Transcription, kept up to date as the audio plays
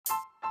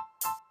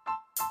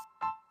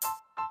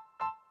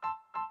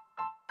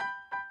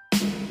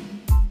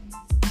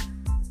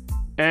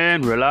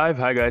And we're live.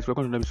 Hi guys,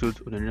 welcome to an episode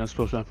of the Nigerian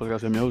Sports Fan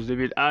Podcast. I'm your host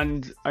David,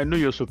 and I know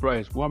you're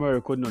surprised. Why am I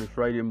recording on a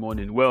Friday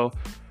morning? Well,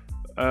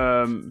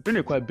 been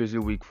a quite busy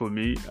week for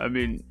me. I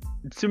mean,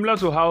 similar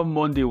to how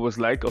Monday was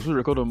like. I was supposed to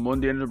record on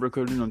Monday, ended up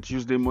recording on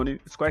Tuesday morning.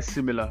 It's quite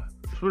similar. I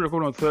was supposed to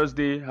record on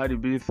Thursday, had a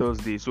busy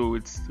Thursday, so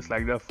it's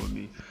like that for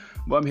me.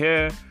 But I'm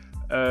here,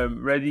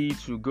 ready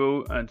to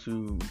go and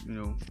to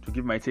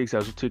give my takes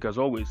as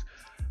always.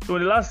 So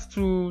in the last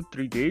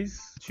 2-3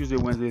 days, Tuesday,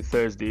 Wednesday,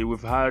 Thursday,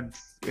 we've had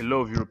a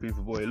lot of European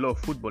football, a lot of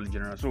football in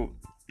general. So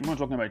I'm not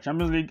talking about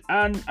Champions League,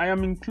 and I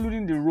am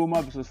including the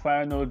Roma versus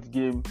Feyenoord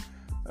game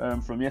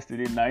from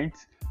yesterday night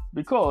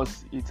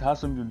because it has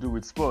something to do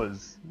with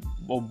Spurs,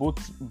 or be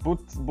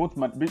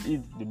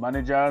it the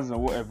managers or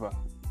whatever.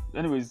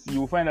 Anyways, you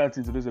will find out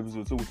in today's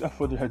episode. So without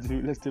further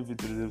ado, let's jump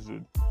into this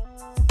episode.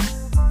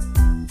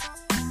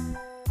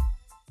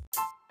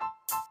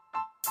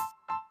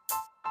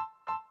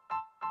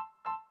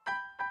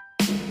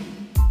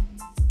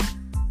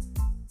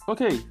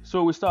 Okay,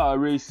 so we start our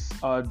race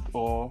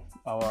or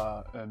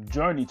our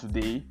journey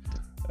today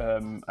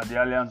at the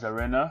Allianz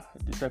Arena,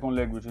 the second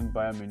leg between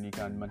Bayern Munich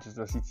and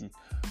Manchester City.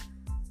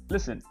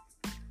 Listen,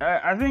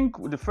 I think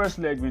with the first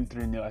leg being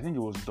 3-0, I think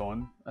it was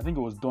done. I think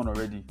it was done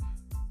already.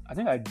 I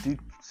think I did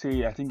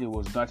say I think it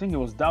was done. I think it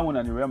was that one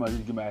and the Real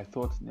Madrid game. I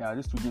thought, yeah,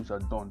 these two games are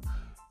done.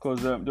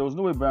 Because there was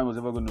no way Bayern was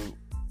ever going to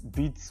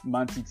beat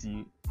Man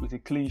City with a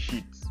clean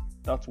sheet.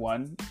 That's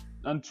one.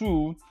 And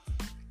two,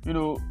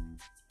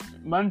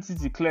 Man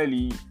City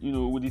clearly,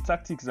 with the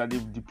tactics that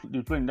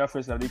they played in that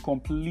first half, they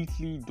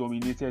completely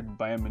dominated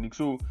Bayern Munich.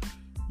 So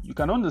you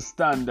can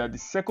understand that the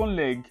second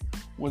leg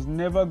was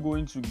never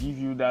going to give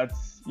you that.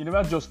 You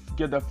never just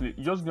get that feeling.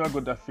 You just never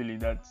got that feeling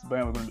that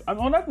Bayern were going to do. And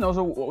on that,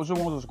 also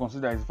want us to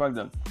consider is the fact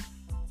that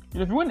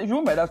if you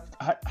win by that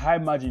high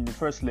margin in the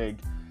first leg,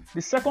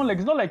 the second leg,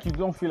 it's not like you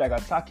don't feel like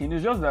attacking.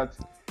 It's just that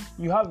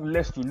you have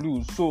less to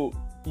lose. So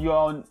you're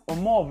on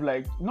more of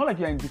like, not like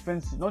you're in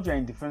defense mode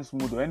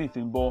or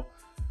anything, but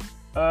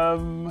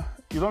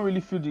you don't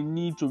really feel the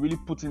need to really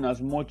put in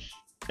as much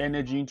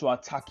energy into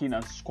attacking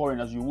and scoring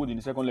as you would in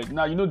the second leg.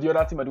 Now the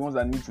other team are the ones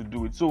that need to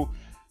do it. So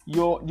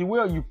the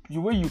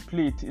way you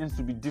play it tends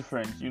to be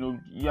different.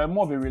 You are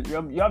more of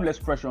you have less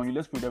pressure on you.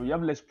 Let's put it that way. You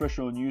have less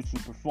pressure on you to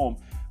perform,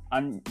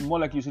 and more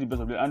like you see the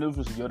best of it. And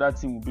obviously the other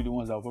team will be the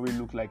ones that will probably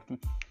look like.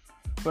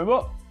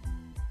 But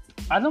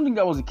I don't think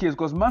that was the case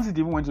because Man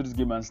City even went to this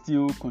game and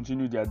still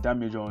continued their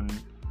damage on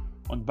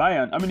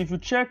Bayern. I mean, if you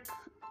check,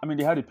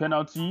 they had a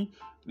penalty.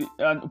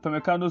 And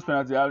Upamecano's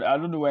penalty, I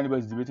don't know why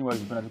anybody's debating why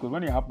it's a penalty, because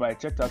when it happened, I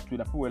checked out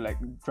Twitter, people were like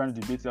trying to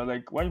debate it. I was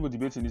like, why are you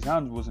debating? His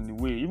hand was in the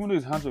way, even though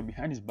his hands were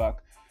behind his back.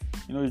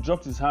 He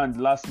dropped his hand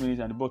last minute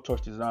and the ball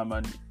touched his arm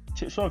and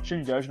sort of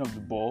changed the direction of the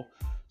ball.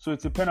 So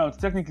it's a penalty.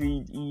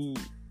 Technically,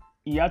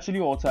 he actually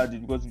altered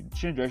it because he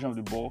changed the direction of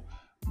the ball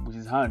with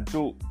his hand.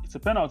 So it's a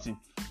penalty.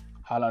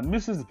 Haaland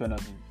misses the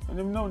penalty. And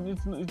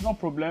it's no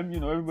problem.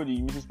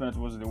 Everybody misses penalty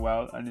once in a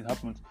while, and it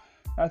happens.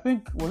 I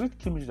think, was it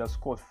Kimmich that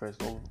scored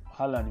first or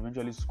Haaland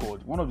eventually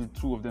scored? One of the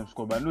two of them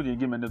scored, but I know the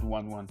game ended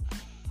 1-1.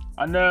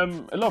 And a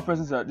lot of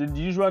persons said the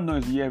usual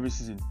noise you hear every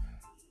season.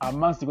 Are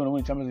Man City going to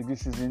win the Champions League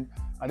this season?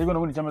 Are they going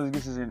to win the Champions League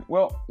this season?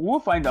 Well, we'll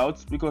find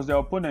out because their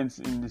opponents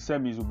in the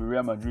semis will be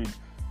Real Madrid.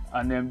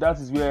 And that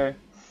is where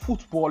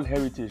football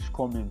heritage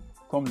comes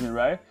in,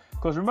 right?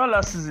 Because remember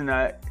last season,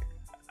 I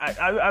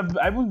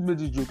even made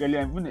this joke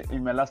earlier, even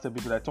in my last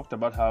episode, I talked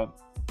about how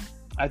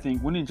I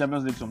think winning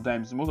Champions League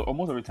sometimes, most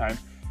of the time,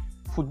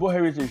 football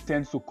heritage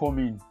tends to come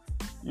in.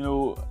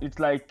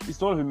 It's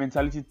sort of a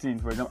mentality thing.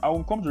 For example, I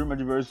will come to Real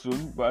Madrid very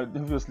soon, but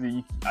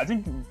obviously, I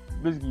think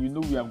basically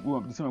the team I'm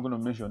going to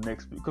mention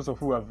next because of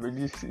who I've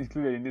already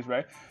included in this,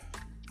 right?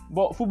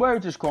 But football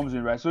heritage comes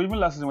in, right? So even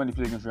last season when they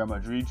played against Real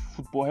Madrid,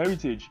 football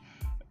heritage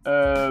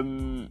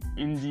in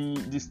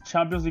this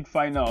Champions League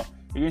final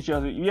against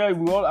Chelsea, yeah,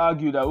 we all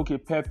argue that okay,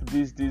 Pep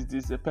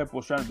Pep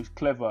was trying to be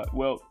clever.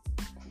 Well,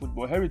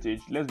 football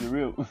heritage, let's be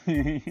real,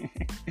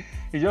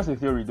 it's just a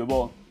theory. The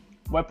ball.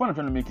 My point I'm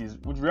trying to make is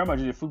with Real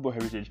Madrid, the football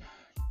heritage,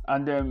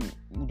 and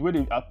the way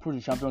they approach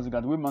the Champions League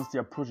and the way Man City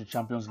approach the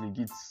Champions League,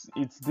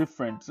 it's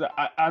different. So,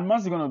 and Man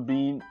City going to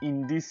be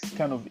in this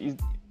kind of is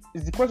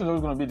the question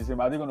always going to be the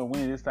same? Are they going to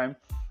win this time?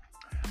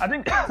 I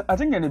think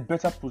they're in a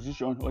better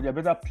position or they're a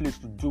better place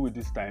to do it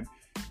this time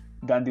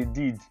than they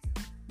did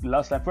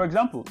last time. For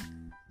example,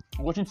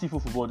 watching Tifo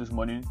football this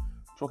morning,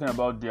 talking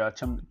about they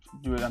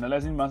were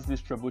analyzing Man City's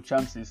treble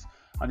chances.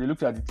 And they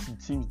looked at the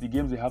teams, the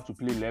games they have to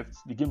play left,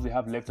 the games they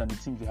have left, and the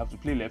teams they have to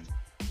play left.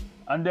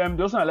 And they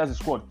also analyzed the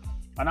squad.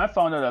 And I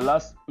found out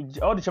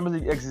that all the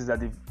Champions League exits that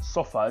they've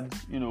suffered,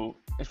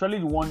 especially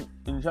the one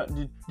in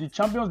the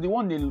Champions, the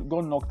one they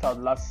got knocked out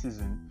last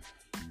season,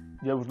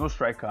 there was no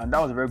striker, and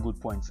that was a very good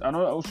point.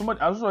 And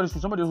somebody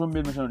also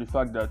made mention of the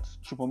fact that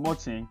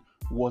Choupo-Moting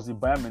was the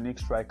Bayern Munich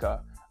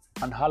striker,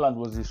 and Haaland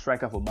was the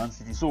striker for Man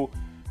City. So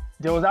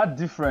there was that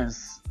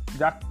difference,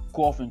 that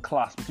go-off in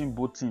class between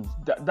both teams.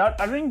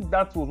 I think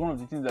that was one of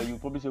the things that you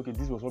probably say, okay,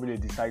 this was probably a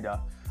decider.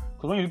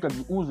 Because when you look at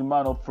who's the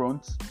man up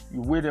front,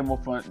 you weigh them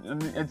up front.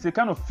 And it's a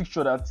kind of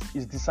fixture that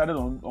is decided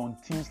on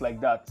teams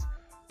like that.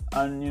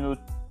 and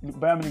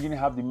Bayern Munich didn't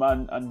have the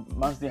man, and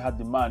Man City had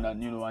the man,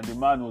 and and the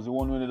man was the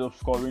one who ended up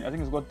scoring. I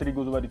think he's got 3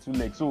 goals over the 2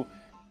 legs. So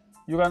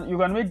you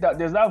can make that.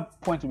 There's that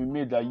point to be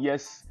made that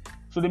yes.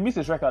 So they missed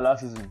a striker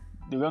last season.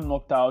 They got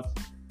knocked out.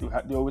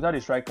 They were without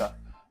a striker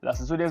last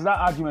season. So there's that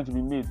argument to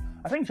be made.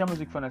 I think Champions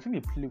League final, I think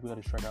they played without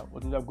a striker. Or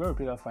did Aguero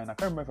play that final? I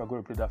can't remember if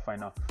Aguero played that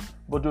final.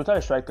 But they were without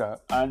a striker,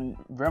 and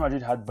Real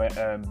Madrid had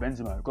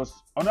Benzema.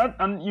 Because on that,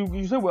 and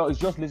you say, well, it's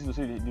just lazy to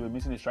say they were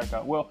missing a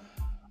striker. Well,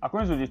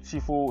 according to the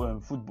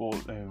Tifo football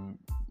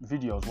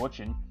video I was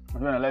watching,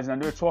 and analyzing,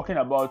 and they were talking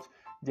about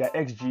their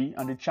XG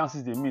and the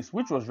chances they missed,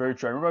 which was very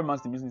true. I remember Man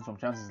City missing some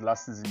chances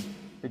last season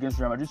against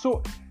Real Madrid.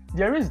 So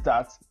there is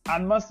that,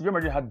 and Real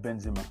Madrid had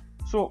Benzema.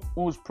 So it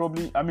was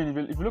probably, I mean,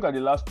 if you look at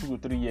the last 2 to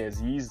 3 years,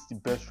 he is the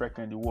best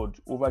striker in the world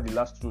over the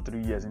last 2 to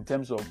 3 years in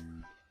terms of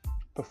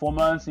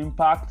performance,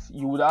 impact.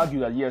 You would argue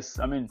that yes,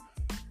 I mean,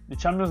 the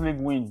Champions League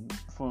win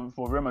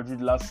for Real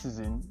Madrid last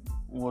season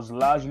was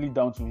largely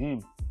down to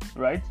him,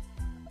 right?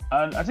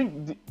 And I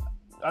think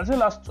I'll say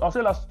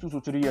last 2 to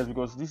 3 years,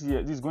 because this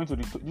is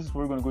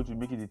probably going to go to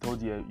make it the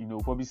 3rd year.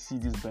 Probably see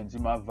this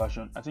Benzema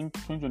version. I think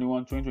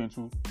 2021,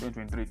 2022,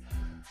 2023.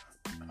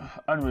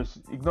 Anyways,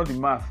 ignore the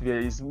math there.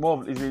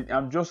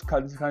 I'm just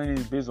calculating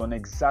it based on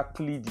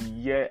exactly the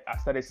year I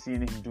started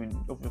seeing him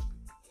doing.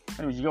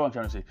 Anyways, you get what I'm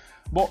trying to say.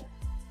 But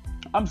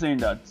I'm saying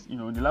that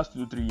in the last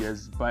 2 to 3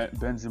 years,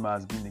 Benzema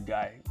has been the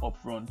guy up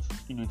front.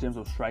 In terms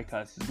of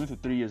strikers, it's going to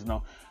 3 years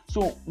now.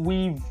 So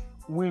we've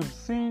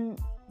seen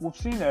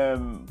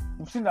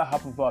that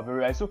happen for a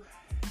very high. So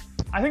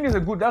I think that's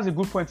a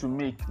good point to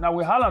make. Now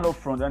with Haaland up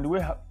front, and the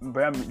way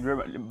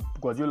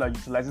Guardiola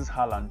utilizes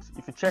Haaland,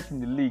 if you check in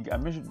the league,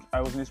 I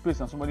was in a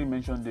space and somebody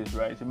mentioned this,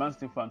 right? It's a Man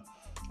City fan.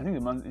 I think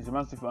it's a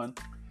Man City fan.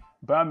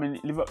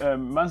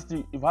 Man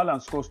City, if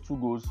Haaland scores 2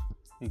 goals,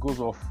 he goes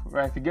off,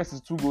 right? If he gets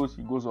his 2 goals,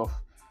 he goes off.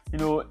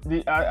 It's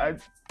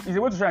a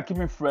way to try and keep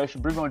him fresh,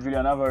 bring on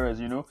Julian Alvarez,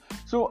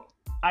 So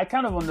I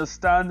kind of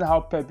understand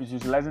how Pep is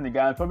utilizing the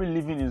guy and probably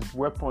leaving his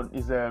weapon,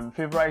 his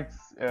favorite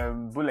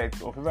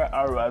bullet or favorite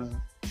arrow as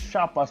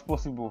sharp as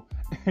possible.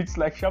 It's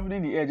like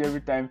sharpening the edge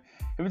every time.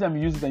 Every time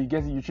you use it and you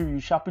get it, you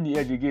sharpen the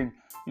edge again.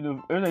 Every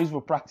time you use it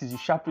for practice, you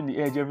sharpen the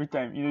edge every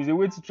time. It's a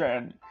way to try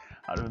and,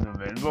 I don't know,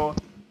 man. But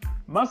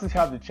Man City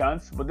have the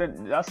chance, but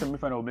then that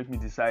semi-final will make me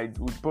decide.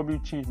 Would probably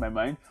change my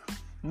mind.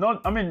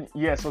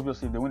 Yes,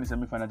 obviously if they win the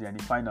semi-final, they're in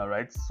the final,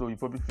 right? So you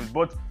probably feel,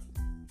 but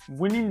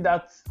winning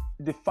that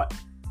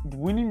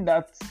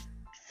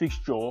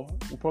fixture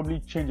will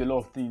probably change a lot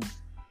of things.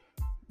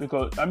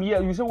 Because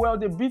you say, well,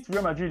 they beat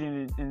Real Madrid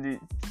in the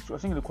I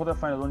think the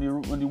quarterfinals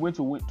on the way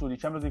to the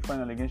Champions League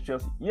final against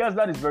Chelsea. Yes,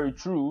 that is very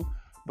true,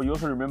 but you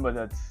also remember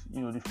that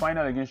the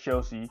final against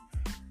Chelsea,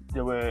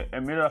 there were a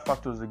myriad of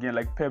factors again,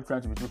 like Pep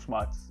trying to be too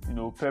smart.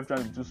 Pep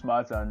trying to be too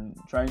smart and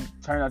trying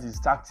out his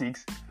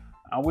tactics,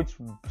 and which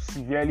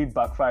severely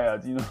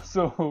backfired.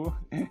 So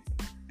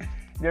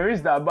there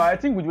is that. But I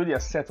think with the way they are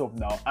set up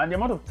now and the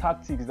amount of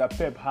tactics that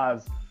Pep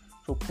has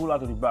to pull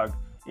out of the bag,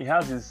 he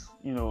has his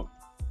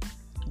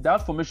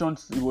that formation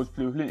he was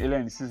playing earlier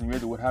in the season, where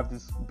they would have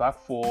this back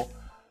 4,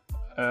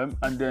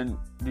 and then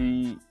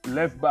the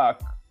right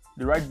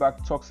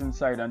back tucks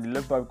inside, and the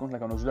left back becomes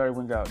like an auxiliary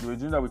winger. They were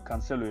doing that with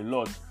Cancelo a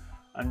lot.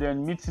 And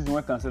then mid-season,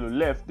 when Cancelo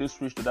left, they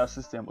switched to that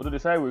system. Although they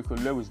started with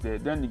Cancelo was there,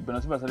 then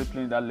Bernat Silva started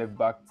playing that left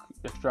back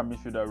extra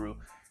midfielder role.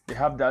 They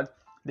have that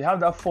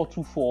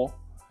 4-2-4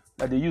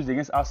 that they used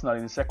against Arsenal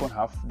in the second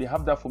half. They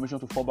have that formation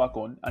to fall back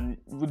on, and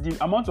with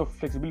the amount of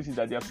flexibility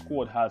that their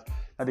squad has,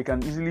 that they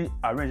can easily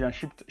arrange and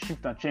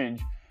shift and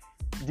change,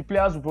 the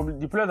players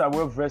are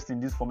well versed in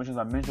these formations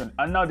I mentioned.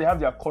 And now they have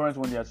their current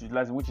one they are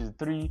utilizing, which is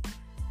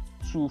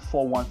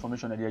 3-2-4-1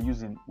 formation that they are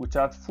using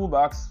without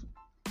fullbacks,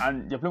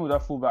 and they're playing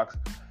without fullbacks.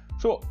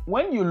 So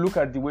when you look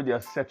at the way they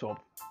are set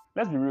up,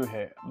 let's be real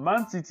here.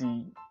 Man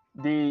City,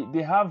 I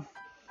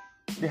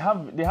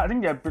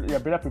think they are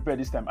better prepared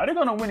this time. Are they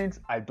gonna win it?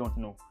 I don't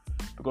know,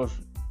 because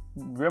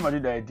Real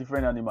Madrid are a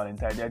different animal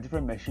entirely. They are a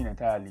different machine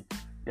entirely.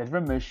 They are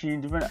different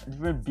machine,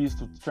 different beast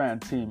to try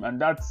and tame, and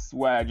that's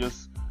why I'm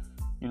just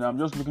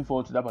looking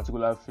forward to that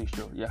particular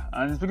fixture. Yeah.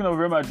 And speaking of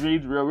Real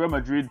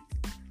Madrid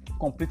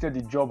completed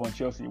the job on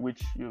Chelsea,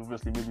 which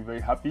obviously made me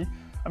very happy.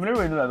 I mean,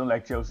 everybody knows I don't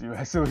like Chelsea,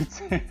 right? So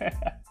it's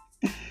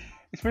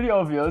it's pretty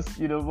obvious,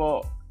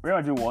 but Real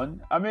Madrid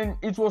won. I mean,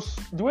 it was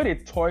the way they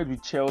toyed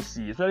with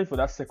Chelsea, especially for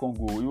that second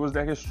goal. It was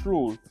like a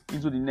stroll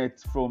into the net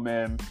from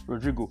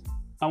Rodrigo.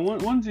 And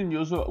one thing we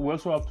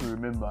also have to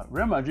remember: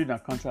 Real Madrid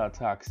and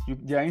counter-attacks,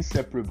 they are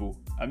inseparable.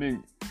 I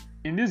mean,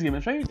 in this game,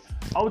 I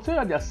would say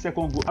that their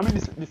second goal. I mean,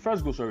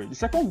 the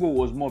second goal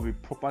was more of a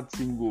proper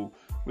team goal,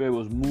 where it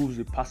was moves,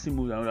 the passing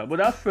moves, and all that. But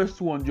that first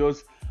one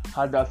just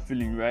had that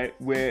feeling, right,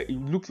 where it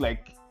looked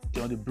like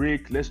they're on the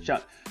break. Let's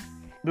chat.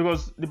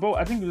 Because the ball,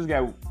 I think this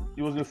guy,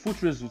 it was a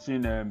foot race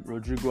between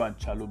Rodrigo and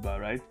Chalobah,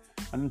 right?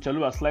 And then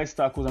Chalobah slides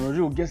tackles, and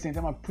Rodrigo gets in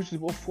time and pushes the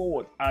ball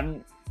forward.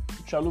 And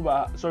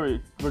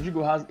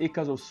Rodrigo has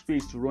acres of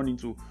space to run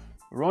into.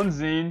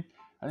 Runs in,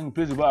 I think he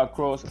plays the ball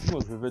across. I think it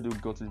was Valverde who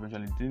got it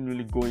eventually. Didn't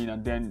really go in,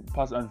 and then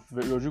pass, and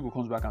Rodrigo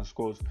comes back and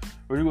scores.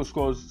 Rodrigo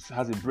scores,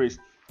 has a brace.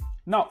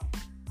 Now,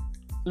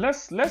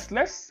 let's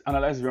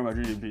analyze Real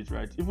Madrid a bit,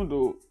 right? Even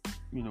though,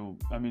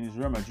 it's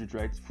Real Madrid,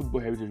 right?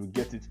 Football heritage, we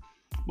get it.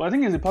 But I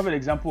think it's a perfect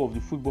example of the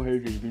football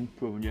heritage being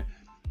proven here.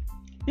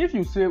 If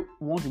you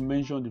want to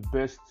mention the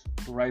best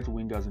right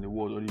wingers in the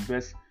world or the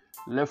best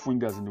left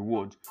wingers in the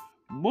world,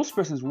 most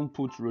persons won't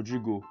put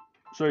Rodrigo.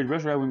 Sorry, the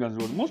best right wingers in the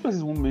world. Most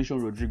persons won't mention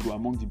Rodrigo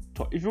among the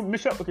top. If you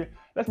mention,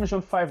 let's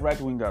mention 5 right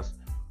wingers.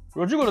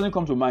 Rodrigo doesn't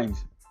come to mind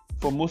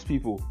for most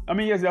people. I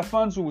mean, yes, there are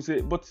fans who will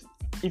say, but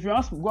if you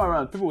go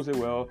around, people will say,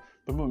 well,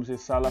 people will say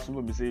Salah, some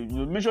people will say,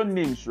 mention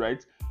names,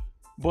 right?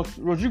 But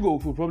Rodrigo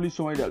will probably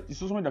somebody that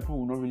people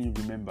will not really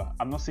remember.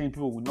 I'm not saying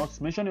people will not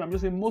mention him. I'm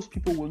just saying most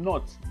people will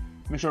not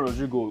mention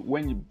Rodrigo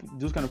when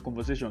those kind of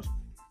conversations.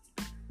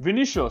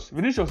 Vinicius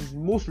is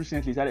most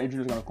recently started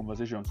entering those kind of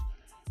conversations.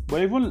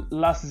 But even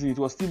last season, it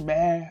was still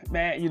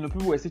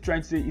people were still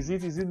trying to say, is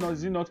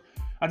it not?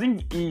 I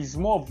think it's a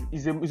more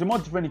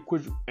different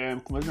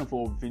conversation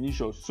for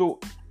Vinicius. So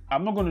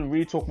I'm not going to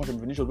really talk much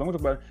about Vinicius, but I'm going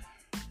to talk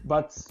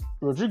but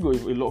Rodrigo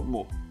is a lot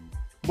more.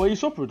 But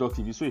he's so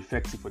productive, he's so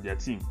effective for their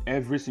team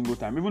every single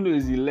time. Even though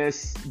he's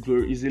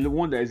the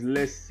one that is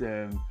less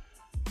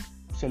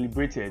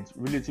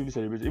relatively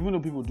celebrated. Even though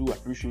people do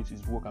appreciate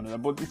his work and all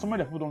that, but it's something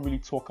that people don't really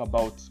talk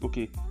about.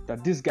 Okay,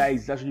 that this guy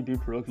is actually being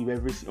productive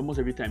almost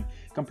every time.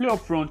 Can play up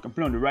front, can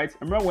play on the right.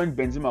 I remember when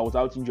Benzema was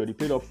out injured, he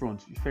played up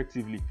front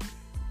effectively.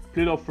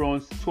 Played up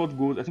front, scored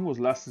goals. I think it was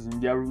last season.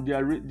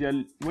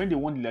 When they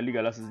won the La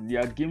Liga last season,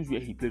 there had games where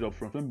he played up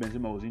front. When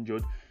Benzema was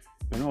injured,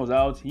 Benzema was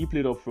out, he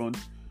played up front.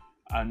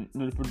 And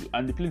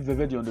they played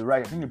Valverde on the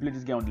right. I think they played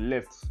this guy on the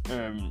left,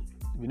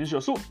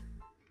 Vinicius. So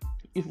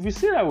if we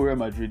say that with Real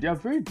Madrid, they are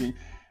very big,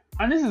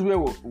 and this is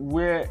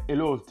where a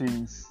lot of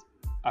things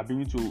are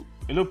beginning to.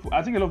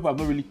 I think a lot of people have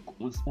not really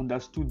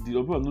understood this,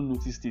 or people have not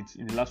noticed it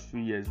in the last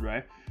few years,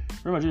 right?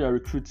 Real Madrid are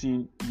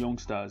recruiting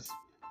youngsters,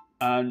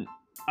 and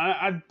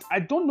I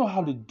don't know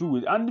how they do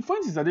it. And the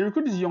point is that they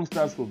recruit these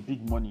youngsters for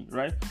big money,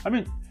 right? I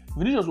mean,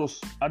 Vinicius was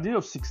at the age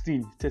of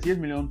 16, 38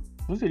 million.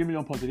 Not 30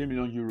 million pounds, 30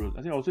 million euros.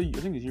 I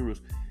think it's euros.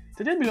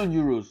 30 million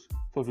euros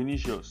for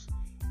Vinicius,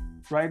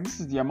 right? This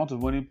is the amount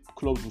of money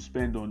clubs will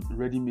spend on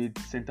ready-made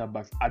centre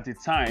backs at the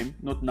time,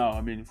 not now.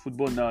 I mean,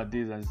 football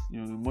nowadays, as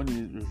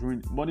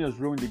money has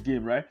ruined the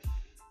game, right?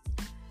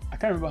 I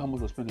can't remember how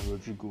much was spent on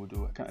Rodrigo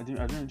though. I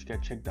don't think I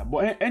checked that.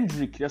 But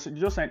Hendrick, you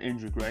just signed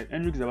Hendrick, right?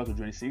 Hendrick is about to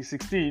join. He's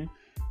 16.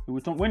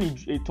 When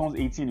he turns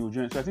 18, he will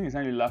join. So I think he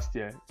signed it last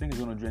year. I think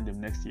he's going to join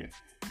them next year.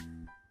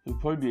 He'll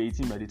probably be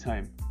 18 by the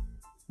time.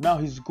 Now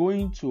he's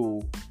going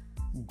to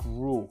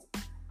grow.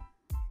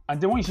 And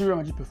then when you see Real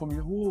Madrid perform,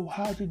 you're like, whoa,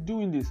 how are they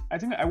doing this? I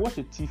think I watched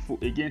a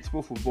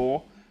Tifo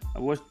Football. I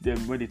watched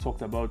them when they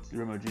talked about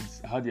Real Madrid,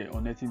 how they're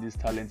unearthing these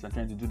talents and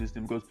trying to do this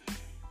thing. Because,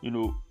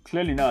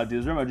 clearly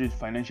nowadays, Real Madrid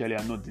financially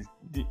are not this.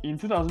 In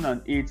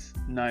 2008,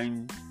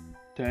 9,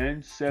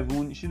 10,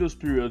 7, you see those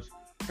periods,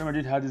 Real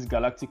Madrid had this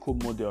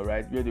Galactico model,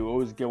 right? Where they will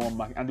always get one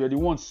mark. And they're the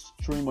ones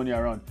throwing money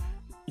around.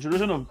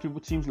 Introduction of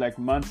teams like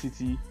Man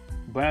City,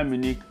 Bayern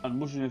Munich, and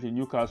most recently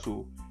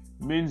Newcastle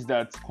means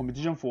that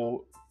competition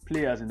for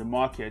players in the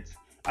market,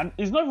 and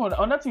it's not even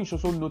another thing you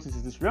should also notice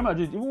is this: Real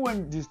Madrid, even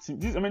when these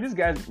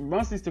guys,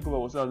 Man City's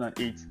takeover was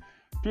 2008,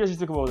 PSG's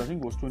takeover was, I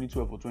think it was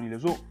 2012 or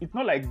 2011. So it's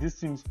not like these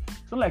teams,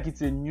 it's not like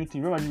it's a new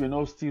thing. Real Madrid were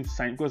not still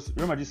signed, because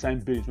Real Madrid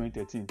signed Bale in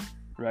 2013,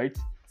 right?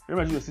 Real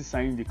Madrid was still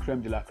signing the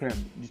creme de la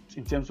creme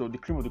in terms of the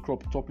cream of the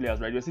crop top players,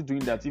 right? They're still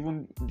doing that.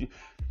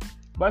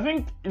 But I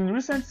think in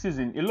recent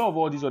season, a lot of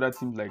all these other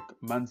teams like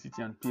Man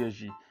City and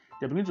PSG,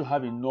 they're beginning to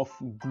have enough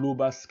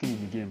global skin in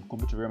the game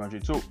compared to Real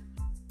Madrid. So,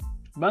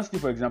 Man City,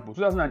 for example,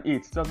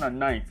 2008,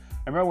 2009,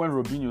 I remember when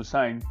Robinho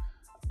signed,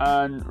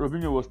 and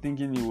Robinho was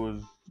thinking he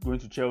was going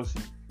to Chelsea,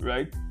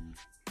 right?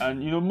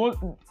 And,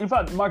 in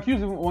fact, Mark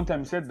Hughes even one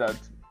time said that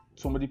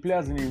some of the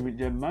players in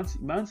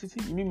Man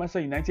City, you mean Manchester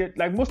United?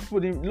 Like most people,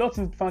 lots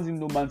of fans didn't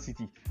know Man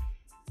City.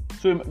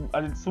 So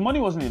money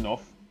wasn't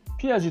enough.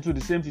 PSG too,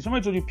 the same thing.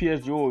 Somebody told you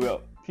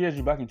PSG,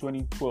 PSG back in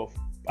 2012.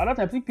 At that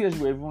time, I think PSG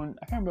were even,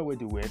 I can't remember where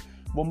they were,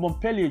 but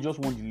Montpellier just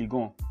won the Ligue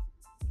 1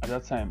 at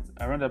that time,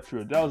 around that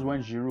period. That was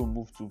when Giroud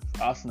moved to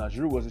Arsenal.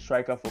 Giroud was a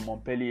striker for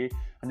Montpellier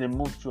and then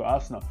moved to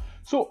Arsenal.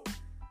 So,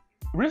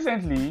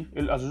 recently,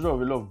 as a result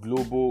of a lot of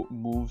global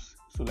moves,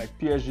 so like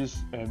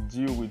PSG's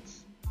deal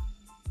with,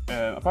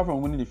 apart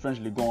from winning the French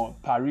Ligue 1,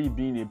 Paris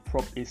being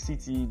a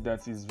city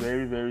that is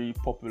very, very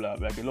popular,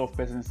 like a lot of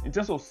persons, in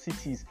terms of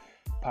cities,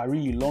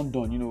 Paris,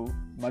 London,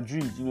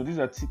 Madrid, these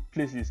are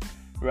places,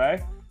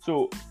 right?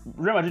 So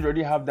Real Madrid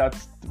already have that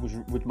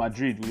with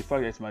Madrid, with the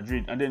fact that it's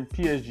Madrid, and then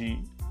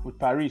PSG with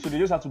Paris. So they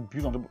just have to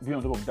build on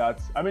top of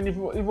that. I mean, if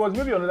it was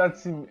maybe another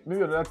team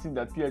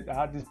that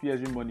had this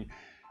PSG money,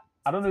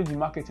 I don't know if the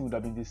marketing would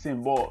have been the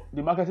same, but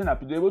the marketing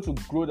they're able to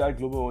grow that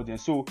global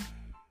audience. So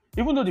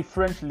even though the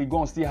French Ligue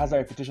 1 still has a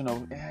reputation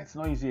of it's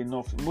not easy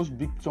enough,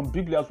 some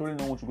big players probably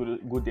don't want to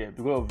go there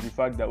because of the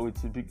fact that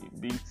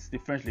it's the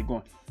French Ligue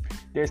 1.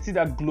 There's still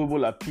that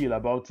global appeal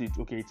about it.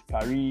 Okay, it's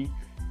Paris,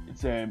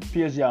 it's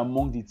PSG are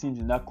among the teams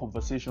in that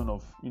conversation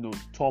of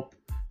top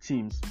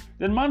teams.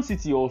 Then Man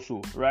City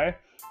also, right?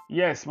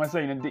 yes,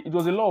 Manchester United, it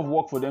was a lot of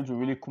work for them to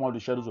really come out of the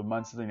shadows of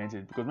Manchester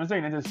United, because Manchester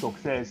United's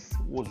success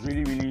was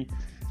really, really.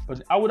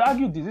 But I would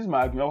argue this is my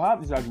argument. I will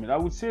have this argument. I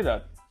would say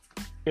that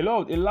a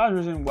large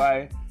reason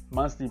why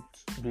Man City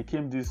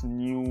became this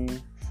new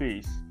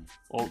face,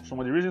 or some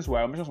of the reasons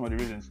why, I'll mention some of the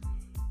reasons.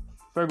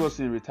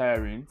 Ferguson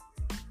retiring,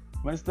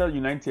 Manchester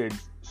United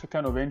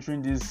kind of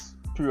entering this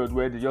period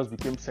where they just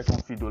became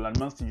second fiddle, and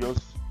Man City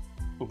just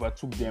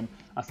overtook them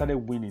and started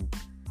winning.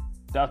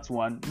 That's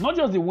one. Not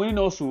just the winning,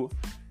 also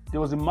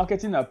there was the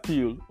marketing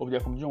appeal of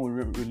their competition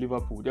with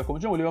Liverpool. Their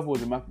competition with Liverpool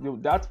was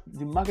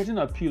the marketing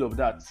appeal of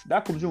that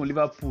competition with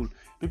Liverpool,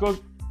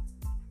 because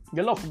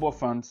there are a lot of football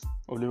fans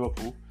of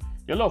Liverpool.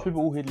 There are a lot of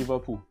people who hate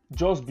Liverpool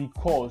just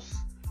because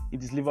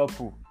it is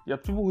Liverpool. There are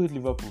people who hate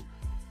Liverpool.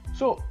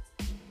 So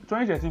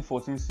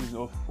 2013-14 season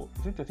of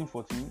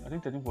 13-14, I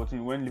think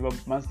 13-14, when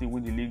Man City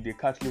win the league, they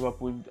catch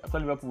Liverpool. After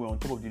Liverpool were on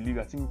top of the league,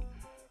 I think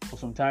for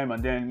some time,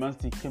 and then Man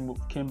City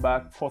came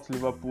back, caught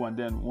Liverpool, and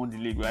then won the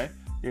league, right?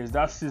 There's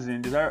that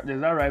season, there's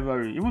that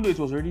rivalry. Even though it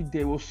was already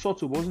there, it was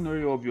subtle, it wasn't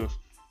very obvious.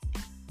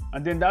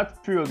 And then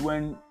that period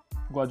when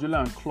Guardiola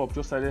and Klopp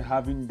just started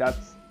having that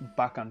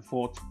back and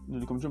forth,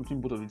 the competition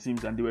between both of the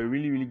teams, and they were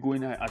really, really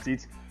going at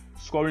it,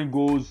 scoring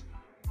goals,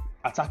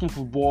 attacking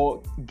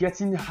football,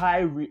 getting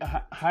high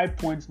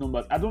point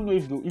numbers. I don't know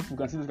if we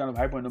can see those kind of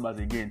high point numbers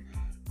again.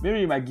 Maybe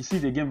you might see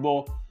it again,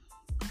 but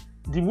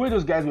the way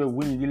those guys were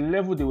winning, the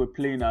level they were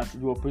playing at, they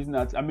were operating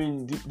at, I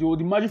mean, the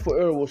margin for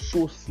error was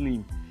so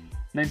slim.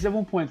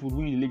 97 points would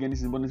win the league any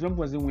season, but 97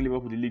 points didn't win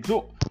Liverpool the league.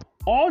 So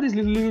all these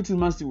little things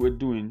Man City were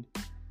doing,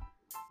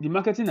 the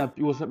marketing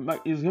it was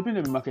helping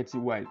them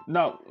marketing wide.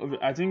 Now,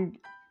 I think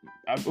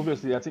I've not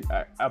lost my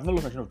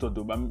train of thought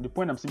though, but the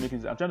point I'm still making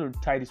is I'm trying to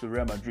tie this with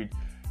Real Madrid.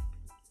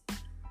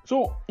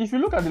 So if you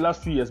look at the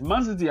last few years,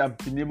 Man City have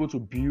been able to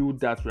build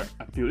that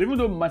appeal. Even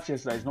though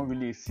Manchester is not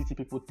really a city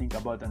people think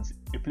about and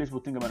a place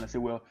people think about and say,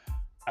 well,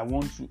 I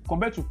want to,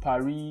 compared to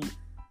Paris,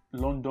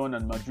 London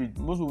and Madrid,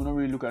 most people don't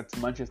really look at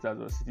Manchester as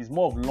a city. It's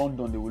more of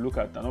London they will look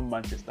at and not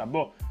Manchester.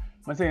 But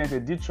Manchester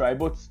United did try,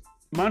 but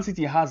Man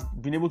City has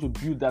been able to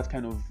build that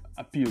kind of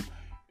appeal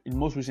in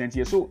most recent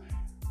years. So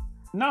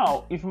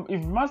now, if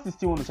Man City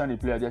still want to sign a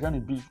player, they're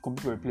trying to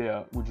compete for a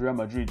player with Real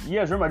Madrid.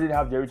 Yes, Real Madrid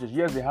have the heritage.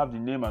 Yes, they have the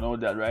name and all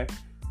that, right?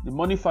 The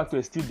money factor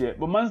is still there.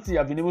 But Man City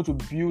have been able to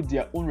build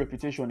their own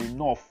reputation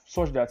enough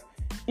such that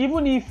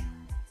even if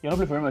you're not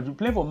playing for Real Madrid,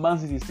 playing for Man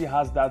City still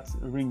has that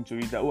ring to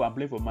it that, oh, I'm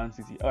playing for Man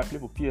City, oh, I play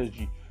for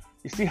PSG.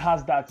 It still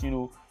has that,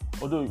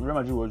 although Real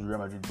Madrid was Real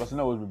Madrid,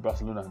 Barcelona was with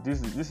Barcelona.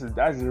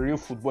 That's the real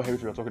football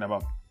heritage we're talking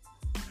about.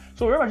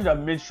 So Real Madrid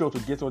have made sure to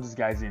get all these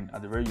guys in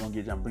at a very young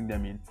age and bring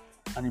them in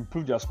and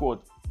improve their squad.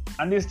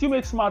 And they still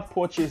make smart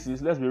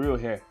purchases, let's be real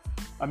here.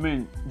 I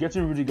mean,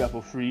 getting Rudiger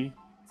for free,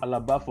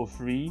 Alaba for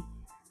free,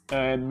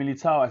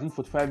 Militao, I think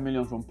 45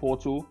 million from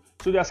Porto.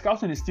 So their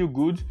scouting is still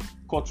good.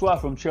 Courtois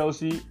from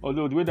Chelsea,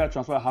 although the way that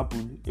transfer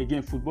happened,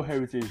 again, football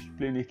heritage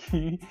playing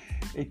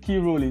a key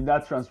role in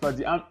that transfer.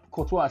 And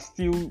Courtois is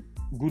still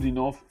good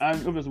enough.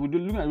 And obviously, we're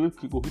looking at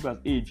the goalkeeper's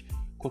age.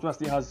 Courtois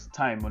still has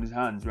time on his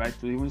hands, right?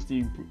 So even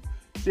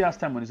still has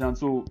time on his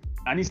hands. So,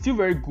 and he's still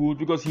very good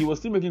because he was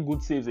still making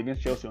good saves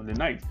against Chelsea on the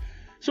night.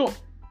 So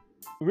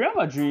Real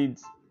Madrid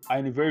are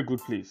in a very good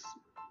place.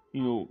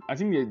 I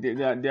think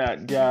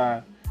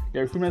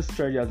their recruitment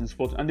strategy has been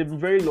spot, and they've been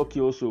very lucky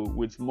also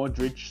with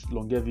Modric's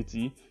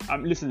longevity.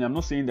 I'm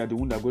not saying that they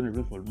wouldn't have gone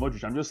to for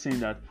Modric. I'm just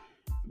saying that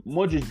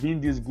Modric being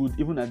this good,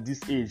 even at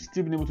this age,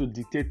 still being able to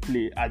dictate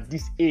play at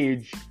this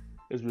age,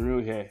 let's be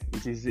real here.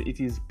 It is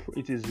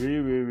really,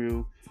 really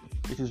real.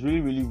 It is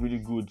really, really, really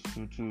good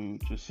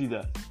to see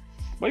that.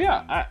 But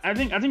yeah, I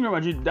think Real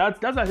Madrid,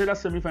 that's why I said that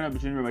semi-final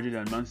between Real Madrid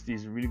and Man City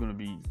is really going to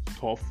be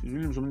tough. It's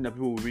really something that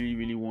people will really,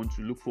 really want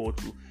to look forward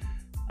to.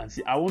 And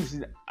see, I want to see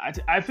that.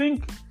 I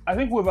think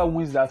whoever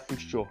wins that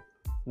fixture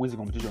wins the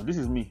competition. This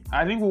is me.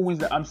 I think who wins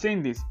that. I'm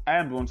saying this. I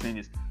am the one saying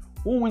this.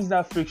 Who wins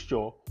that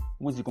fixture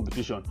wins the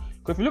competition.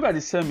 Because if you look at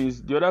the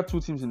semis, the other two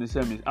teams in the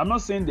semis, I'm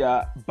not saying they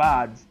are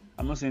bad.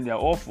 I'm not saying they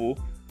are awful.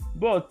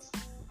 But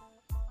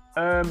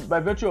by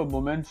virtue of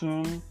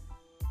momentum,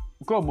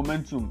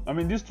 I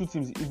mean, these two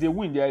teams, if they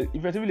win, they are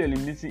effectively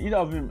eliminating, either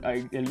of them are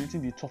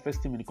eliminating the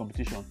toughest team in the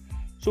competition.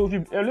 So if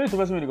you eliminate the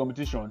toughest team in the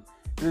competition,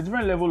 there's a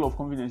different level of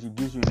confidence it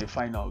gives you in the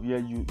final.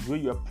 The way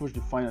you approach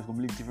the final is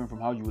completely different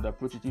from how you would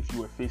approach it if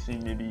you were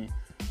facing, maybe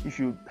if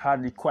you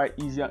had it quite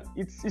easier.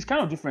 It's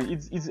kind of different.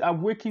 It's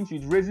awakening to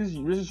it,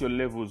 raises your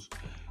levels.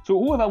 So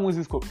whoever wins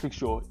this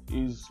fixture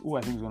is who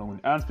I think is going to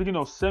win. And speaking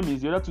of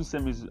semis, the other two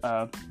semis,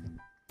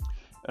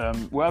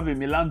 we have a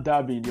Milan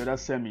Derby in the other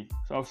semi.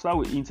 So I'll start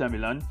with Inter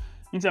Milan.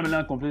 Inter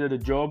Milan completed the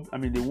job. I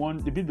mean,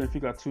 they beat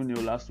Benfica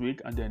 2-0 last week,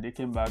 and then they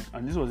came back,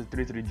 and this was a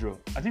 3-3 draw.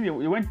 I think they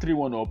went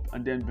 3-1 up,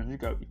 and then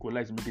Benfica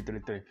equalized to make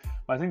it 3-3.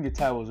 But I think the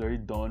tie was already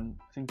done.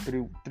 I think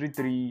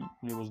 3-3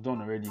 it was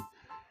done already,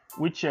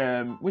 which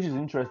is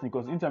interesting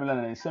because Inter Milan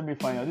are in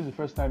semi-final. This is the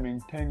first time in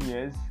 10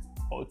 years,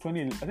 or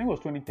 20. I think it was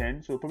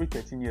 2010, so probably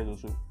 13 years or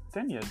so.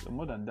 10 years or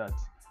more than that.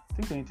 I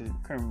think 2010.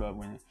 I can't remember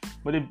when.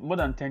 But more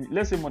than 10.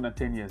 Let's say more than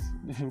 10 years,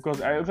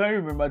 because I can't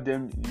remember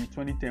them in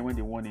 2010 when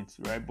they won it,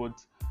 right? But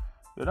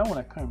the other one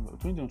I can't remember.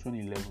 2010 or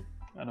 2011.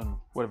 I don't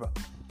know. Whatever.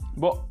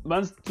 But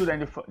Man stood in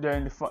the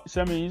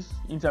semis,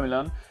 Inter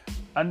Milan,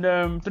 and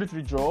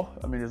 3-3 draw.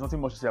 I mean, there's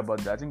nothing much to say about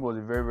that. I think it was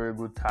a very, very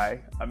good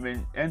tie. I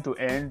mean, end to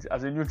end,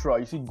 as a neutral,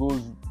 you see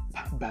goals,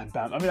 bam, bam,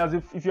 bam. I mean, as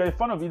if you're a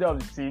fan of either of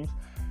the teams,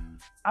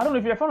 I don't know,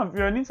 if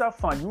you're an Inter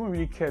fan, you won't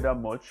really care that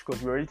much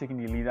because you're already taking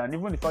the lead. And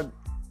even the fact,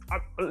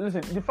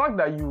 the fact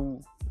that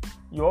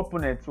your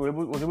opponent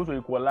was able to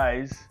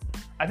equalize,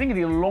 I think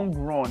in the long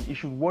run, it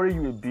should worry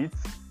you a bit.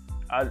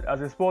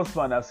 As a sports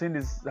fan, I've seen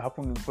this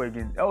happen before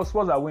again. Oh,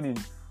 Spurs are winning,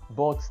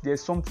 but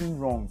there's something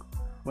wrong.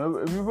 Well,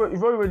 if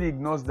everybody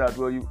ignores that,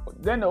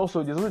 then there's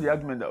also the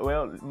argument that,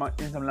 well,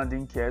 Inter Milan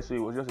didn't care, so it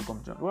was just a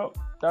competition. Well,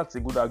 that's a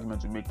good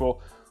argument to make, but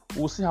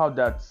we'll see how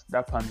that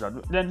pans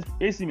out. Then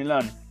AC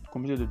Milan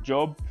completed the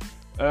job.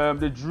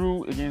 They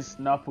drew against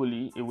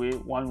Napoli away,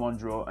 1-1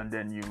 draw, and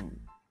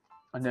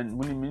then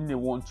winning, they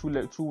won 2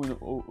 win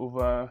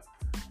over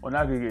on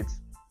aggregate.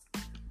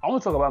 I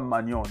want to talk about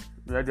Magnon,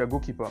 right? Their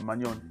goalkeeper,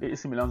 Magnon,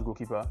 AC Milan's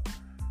goalkeeper.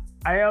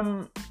 I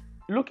am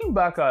looking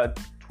back at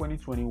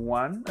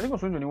 2021. I think it was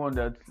 2021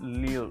 that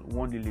Lille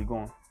won the Ligue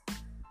 1.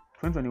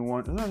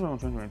 2021,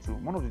 2022,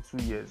 one of the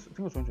 2 years. I think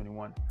it was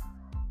 2021.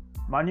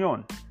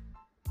 Magnon.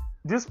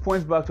 This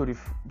points back to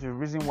the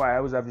reason why I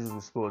always have issues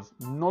with Spurs,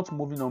 not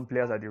moving on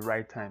players at the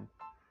right time.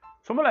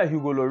 Someone like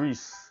Hugo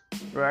Lloris,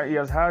 right? He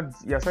has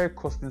started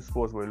costing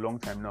Spurs for some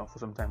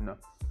time now.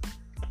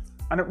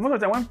 And most of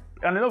the time,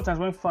 a lot of times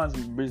when fans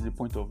raise the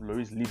point of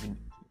Lloris leaving,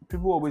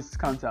 people always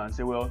counter and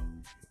say, well,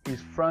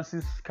 he's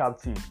France's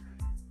captain.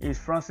 He's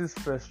France's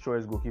first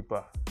choice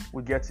goalkeeper.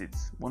 We get it.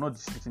 We're not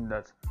disputing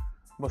that.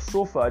 But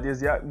so far,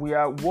 we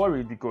are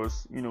worried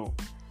because,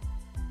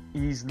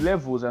 his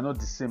levels are not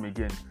the same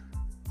again.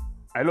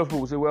 A lot of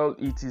people say, well,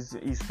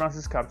 he's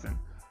France's captain.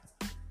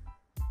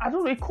 I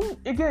don't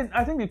know.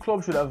 I think the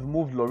club should have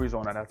moved Lloris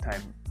on at that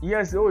time.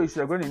 Yes, he should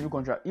have gotten a new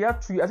contract. I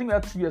think he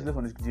had 2 years left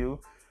on his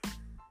deal.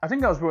 I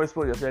think that was probably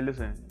Spurs said,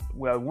 listen,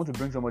 we want to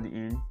bring somebody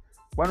in.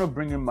 Why not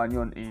bring in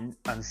Magnon in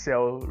and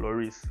sell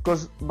Lloris?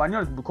 Because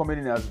Magnon is coming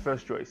in as the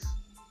first choice.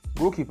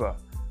 Goalkeeper,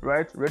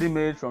 right?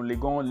 Ready-made from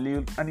Ligue 1,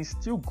 Lille, and he's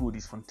still good.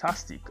 He's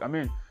fantastic. I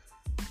mean,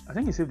 I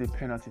think he saved a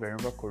penalty, if I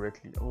remember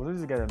correctly. Or was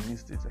this the guy that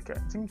missed it?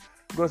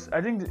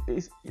 I think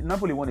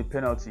Napoli won a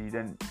penalty,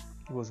 then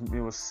it was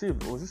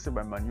saved. Or was it saved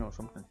by Magnon or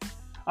something?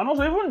 And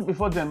also, even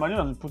before then,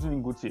 Magnon has been putting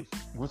in good saves.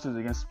 Good saves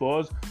against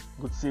Spurs,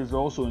 good saves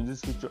also in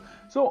this picture.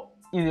 So,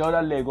 in the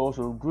other leg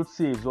also, good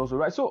saves also,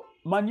 right? So,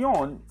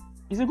 Magnon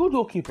is a good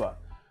goalkeeper.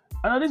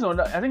 And I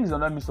think it's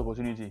another missed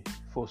opportunity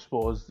for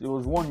Spurs. It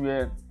was one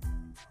where,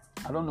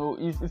 I don't know,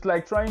 it's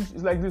like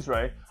this,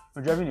 right?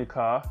 You're driving a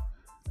car,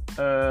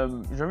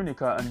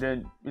 and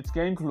then it's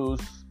getting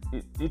close.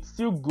 It's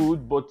still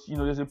good, but,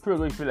 there's a period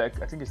where you feel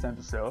like, I think it's time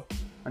to sell.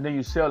 And then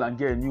you sell and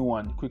get a new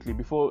one quickly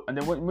and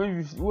then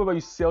whoever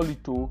you sell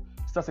it to,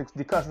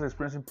 the car starts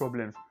experiencing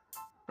problems,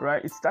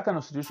 right? It's that kind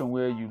of situation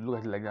where you look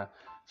at it like that.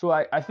 So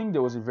I think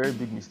there was a very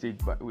big mistake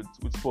with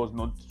Spurs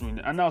not doing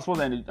it. And now Spurs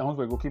are in the hunt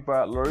for a goalkeeper.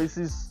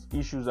 Lloris's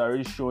issues are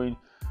already showing.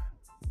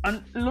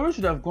 And Lloris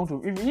should have gone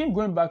to, if him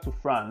going back to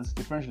France,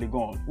 the French Ligue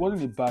 1,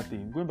 wasn't a bad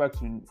thing. Going back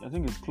to, I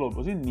think his club,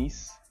 was it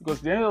Nice?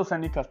 Because they ended up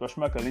signing Kasper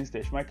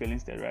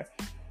Schmeichel, right?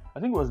 I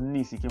think it was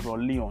Nice, he came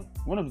from Lyon.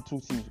 One of the two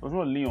teams, it was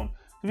from Lyon.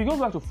 So if he goes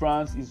back to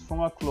France, his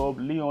former club,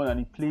 Lyon, and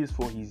he plays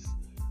for his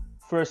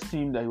first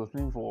team that he was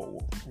playing for,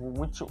 I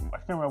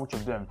can't remember which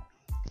of them.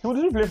 He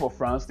didn't play for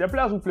France. There are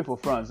players who play for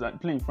France and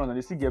play in France and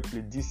they still get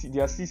played.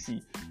 Their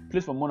CC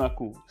plays for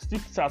Monaco, still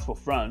starts for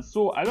France.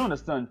 So I don't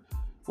understand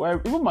why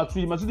even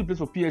Matuidi plays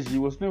for PSG, he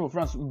was playing for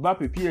France.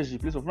 Mbappe, PSG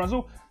plays for France.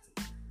 So,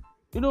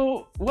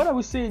 what are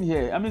we saying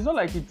here? I mean, it's not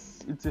like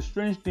it's a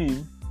strange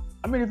thing.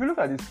 I mean, if you look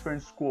at this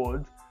French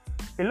squad,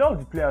 a lot of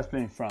the players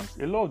play in France.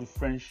 A lot of the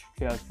French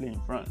players play in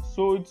France.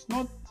 So it's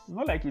not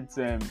like it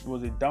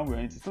was a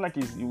downgrade. It's not like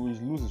he will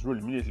lose his role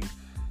immediately.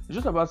 It's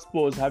just about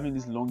Spurs having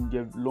this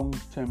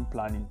long-term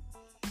planning.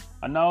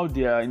 And now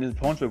they are in this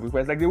hunt for a goalkeeper.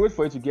 It's like they wait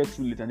for it to get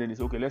too late and then it's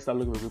okay, let's start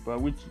looking for a goalkeeper,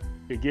 which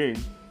again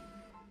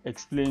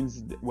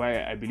explains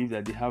why I believe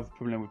that they have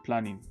problem with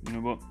planning.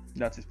 But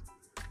that's it.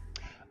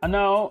 And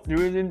now the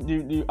reason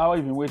the hour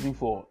you've been waiting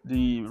for,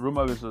 the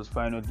Roma versus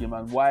Feyenoord game,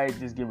 and why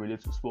this game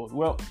relates to Spurs.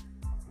 Well,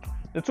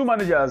 the two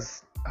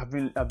managers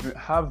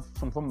have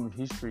some form of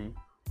history,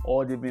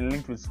 or they've been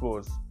linked with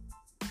Spurs.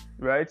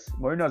 Right?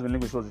 Mourinho has been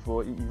linked with Spurs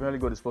before. He really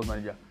got the Spurs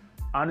manager.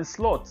 And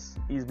Slot,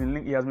 he has been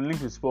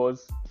linked with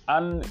Spurs.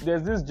 And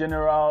there's this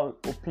general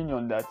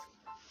opinion that,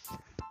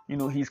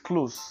 he's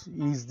close.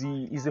 He's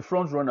the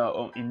front runner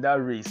in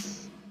that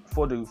race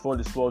for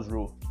the Spurs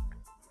role.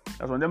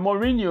 That's one. Then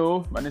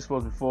Mourinho managed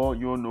Spurs before,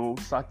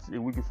 sacked a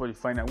week before the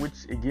final,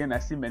 which again I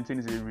still maintain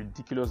is a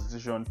ridiculous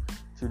decision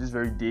to this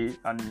very day.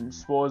 And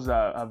Spurs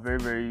are very,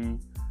 very.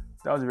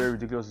 That was a very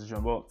ridiculous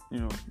decision, but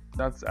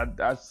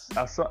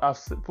I've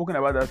spoken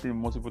about that thing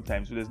multiple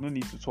times, so there's no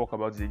need to talk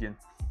about it again.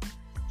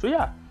 So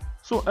yeah,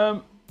 so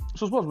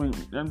Spurs win,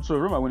 so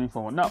Roma winning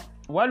 4-1. Now,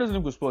 why does it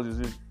link with Spurs is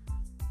this?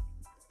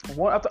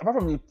 Apart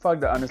from the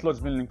fact that Arne Slot has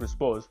been linked with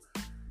Spurs,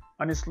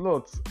 Arne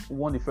Slot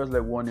won the first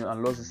leg 1-0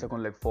 and lost the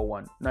second leg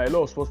 4-1. Now a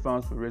lot of Spurs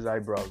fans will raise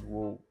eyebrows.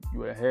 Whoa, you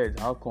were ahead.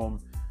 How come?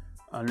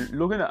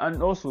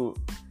 And also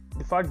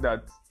the fact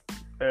that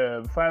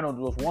Feyenoord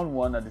was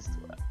 1-1 at this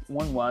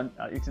 1-1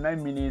 at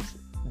 89 minutes.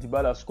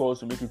 Dybala scores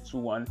to make it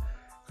 2-1.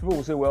 People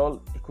will say,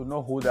 well, he could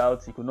not hold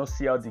out, he could not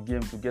see out the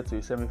game to get to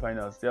the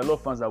semi-finals. There are a lot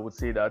of fans that would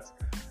say that,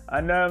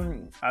 and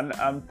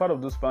I'm part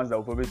of those fans that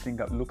will probably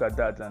look at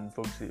that and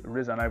probably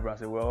raise an eyebrow and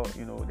say, well,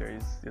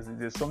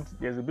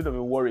 there's a bit of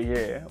a worry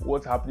here.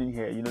 What's happening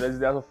here?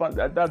 There's a fun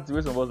that's the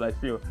way some of us I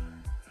feel.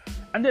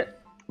 And then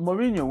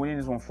Mourinho winning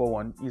this one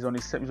 4-1. He's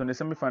on the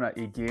semi-final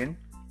again,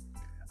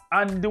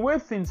 and the way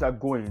things are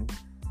going,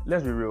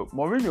 let's be real,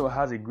 Mourinho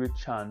has a great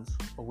chance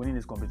of winning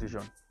this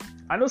competition.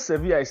 I know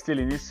Sevilla is still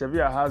in it.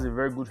 Sevilla has a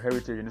very good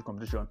heritage in this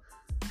competition.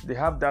 They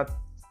have that,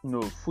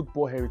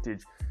 football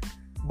heritage.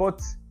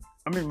 But,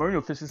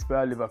 Mourinho faces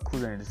Bayer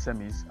Leverkusen in the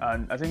semis.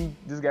 And I think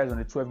this guy is on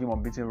a 12-game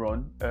unbeaten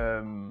run.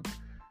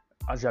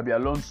 Xabi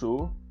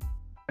Alonso.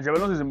 Xabi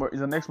Alonso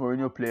is an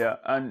ex-Mourinho player.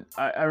 And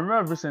I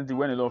remember recently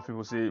when a lot of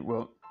people say,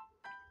 well,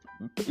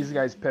 this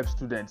guy is Pep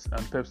student.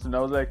 And Pep student, I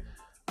was like,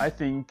 I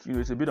think,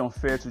 it's a bit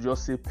unfair to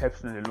just say Pep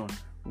student alone.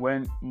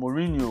 When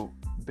Mourinho,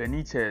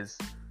 Benitez,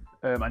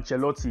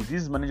 Ancelotti,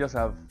 these managers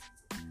have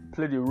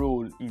played a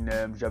role in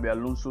Xabi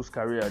Alonso's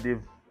career. They've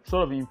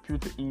sort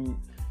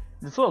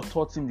of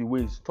taught him the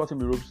ways, taught him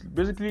the ropes,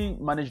 basically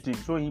managed him.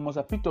 So he must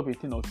have picked up a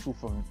thing or two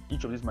from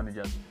each of these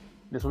managers.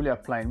 That's really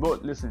applying.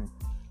 But listen,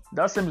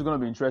 that semi is going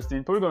to be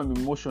interesting, probably going to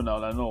be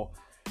emotional and all.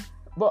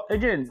 But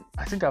again,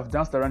 I think I've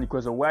danced around the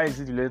question, why is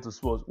it related to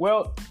Spurs?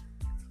 Well,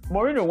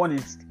 Mourinho won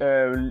his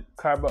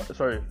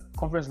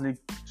Conference League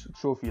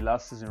trophy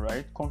last season,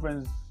 right?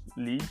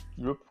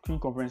 European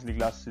Conference League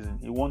last season.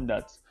 He won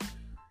that.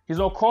 He's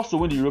on course to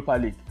win the Europa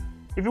League.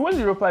 If he wins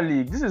the Europa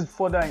League, this is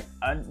further,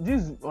 and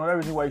this is another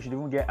reason why you should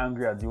even get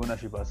angry at the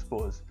ownership at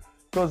Spurs.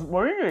 Because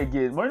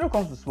Mourinho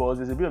comes to Spurs,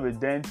 there's a bit of a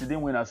dent. He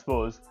didn't win at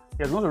Spurs.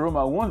 He has gone to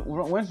Roma.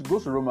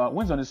 Goes to Roma,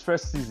 wins on his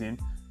first season,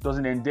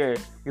 doesn't end there.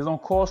 He's on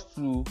course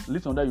to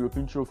lift on that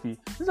European trophy.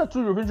 These are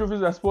 2 European trophies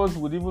that Spurs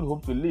would even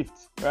hope to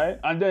lift, right?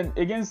 And then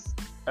against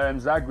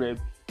Zagreb,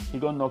 he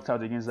got knocked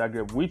out against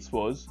Zagreb with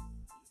Spurs,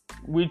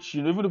 which,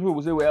 even the people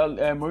will say, well,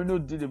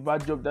 Mourinho did a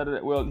bad job.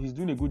 Well, he's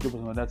doing a good job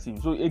on that team.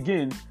 So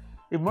again,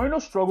 if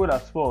Mourinho struggled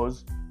at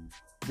Spurs,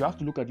 you have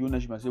to look at the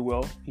ownership and say,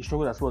 well, he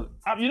struggled at Spurs.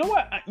 You know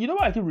why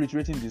I keep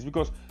reiterating this?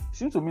 Because it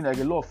seems to me like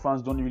a lot of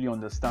fans don't really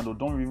understand or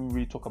don't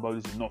really talk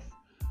about this enough.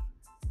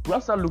 We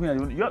have to start looking at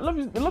because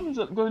a lot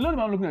of them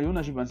are looking at the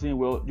ownership and saying,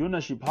 well, the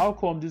ownership, how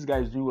come this guy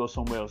is doing well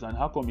somewhere else, and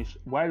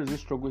why does he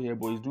struggle here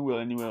but he's doing well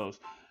anywhere else?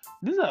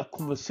 These are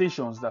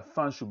conversations that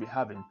fans should be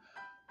having,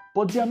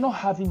 but they are not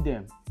having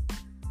them.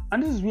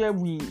 And this is where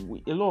we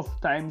a lot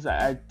of times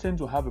I tend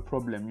to have a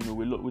problem,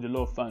 with a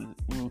lot of fans,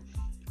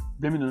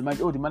 blaming on the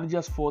manager. Oh, the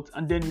manager's fault,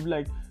 and then you be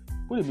like,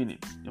 wait a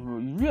minute, you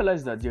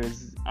realize that there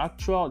is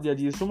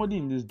somebody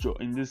in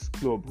this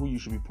club who you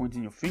should be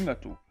pointing your finger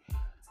to.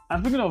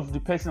 And speaking of the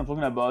person I'm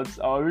talking about,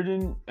 I was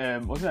reading,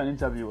 was an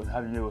interview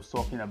he was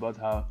talking about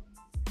how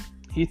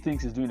he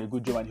thinks he's doing a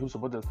good job and he'll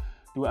support us.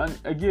 And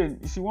again,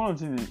 you see, one of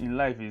the things in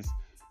life is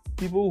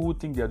people who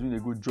think they are doing a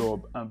good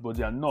job but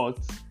they are not.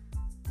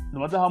 No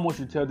matter how much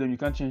you tell them, you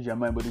can't change their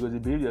mind, but because they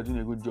believe they are doing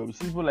a good job. You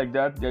see people like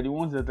that, they're the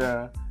ones that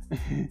are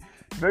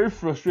very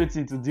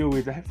frustrating to deal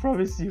with, I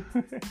promise you.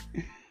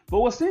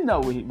 But we're saying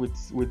that with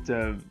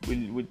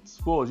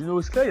Spurs,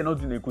 it's clear you're not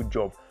doing a good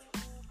job.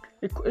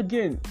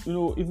 Again,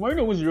 if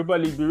Mourinho wins the Europa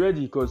League, be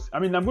ready, because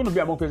I'm going to be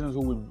among persons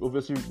who will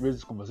obviously raise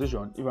this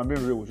conversation. If I'm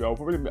being real with you,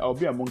 I'll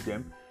be among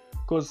them,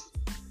 because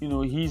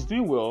he's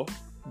doing well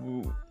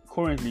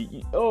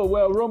currently. Oh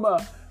well,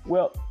 Roma.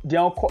 Well, they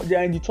are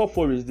in the top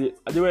 4 race.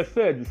 They were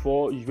third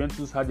before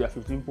Juventus had their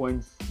 15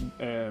 points.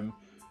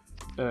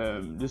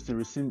 This thing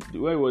recent.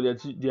 Where was their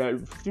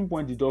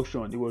 15-point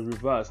deduction? It was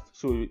reversed,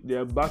 so they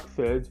are back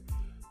third.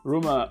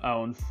 Roma are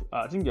on.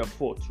 I think they are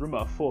fourth. Roma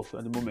are fourth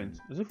at the moment.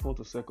 Is it fourth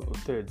or second or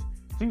third?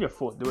 I think they're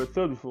fourth. They were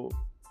third before.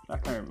 I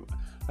can't remember.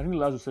 I think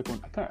last was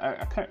second. I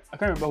can't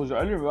remember who's. I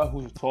only remember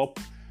who's top.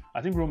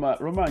 I think Roma.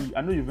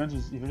 I know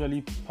Juventus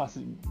eventually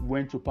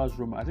went to pass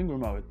Roma. I think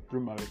Roma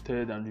were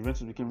third and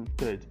Juventus became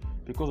third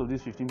because of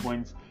this 15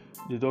 points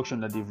deduction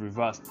that they've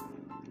reversed.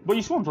 But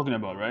you see what I'm talking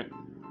about, right?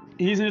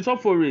 He's in the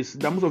top 4 race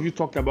that most of you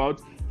talked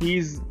about.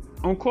 He's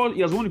on call.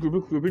 He has won the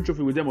European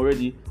trophy with them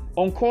already.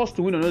 On course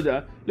to win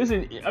another.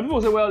 Listen,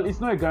 people say, well, it's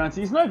not a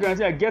guarantee. It's not a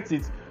guarantee. I get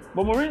it.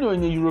 But Mourinho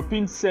in a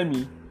European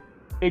semi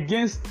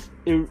against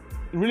a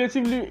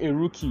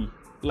rookie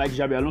like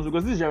Xabi Alonso,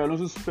 because this is Xabi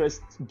Alonso's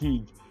first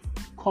gig.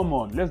 Come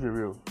on, let's be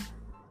real.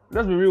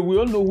 We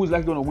all know who's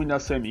likely going to win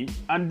that semi,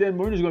 and then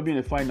Mourinho is going to be in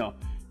the final.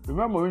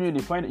 Remember Mourinho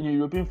in a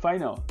European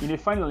final, in a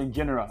final in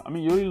general.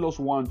 He only lost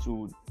 1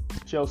 to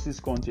Chelsea's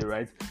Conte,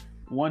 right?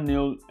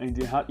 1-0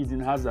 and Eden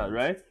Hazard,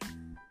 right?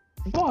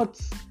 But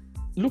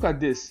look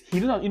at this. He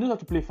knows how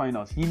to play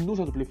finals.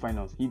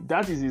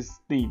 That is his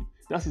thing.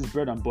 That's his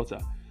bread and butter.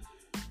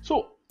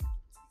 So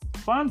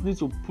fans need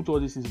to put all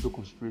this into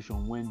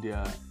consideration when they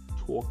are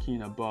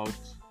talking about,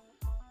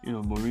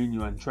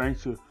 Mourinho and trying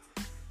to,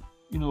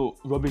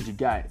 rubbish the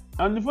guy.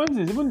 And the funny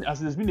thing is, even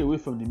as it's been away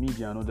from the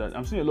media and all that,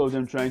 I'm seeing a lot of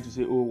them trying to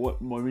say, oh,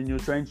 what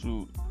Mourinho trying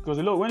to, because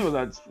a lot, when he was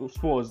at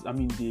Spurs, I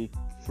mean, they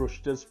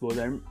frustrated Spurs.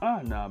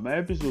 My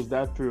episodes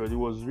that period, it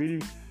was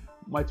really,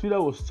 my Twitter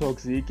was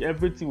toxic,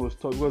 everything was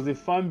toxic, because the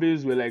fan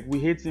base were like, we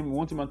hate him, we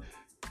want him out.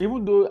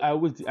 Even though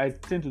I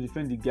tend to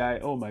defend the guy,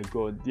 oh my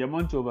god, the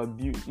amount of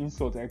abuse,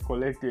 insult I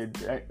collected,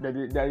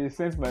 that they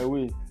sent my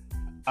way,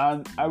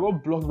 and I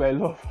got blocked by a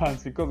lot of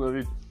fans because of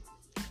it.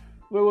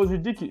 Well, it was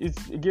ridiculous.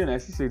 It's, again, I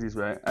still say this,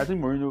 right? I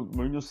think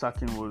Mourinho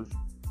sacking was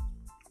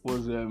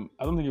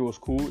I don't think it was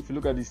cool. If you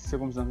look at the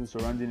circumstances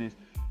surrounding it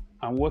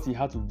and what he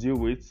had to deal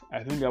with,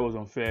 I think that was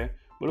unfair.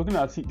 But looking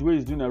at the way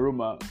he's doing at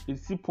Roma, it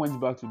still points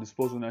back to the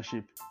Spurs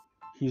ownership.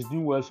 He's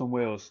doing well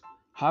somewhere else.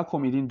 How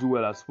come he didn't do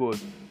well at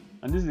Spurs?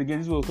 And this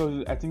was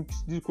because I think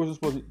this question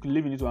Spurs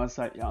really need to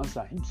answer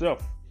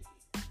himself.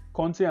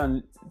 Conte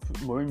and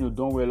Mourinho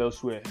done well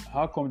elsewhere.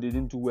 How come they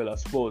didn't do well at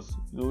Spurs?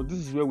 This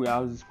is where we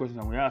ask this question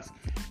and we ask.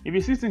 If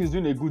he still thinks he's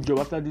doing a good job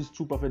after these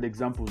two perfect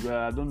examples,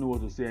 well, I don't know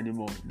what to say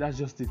anymore. That's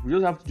just it. We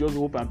just have to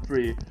hope and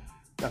pray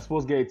that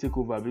Spurs get a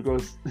takeover,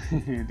 because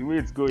the way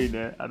it's going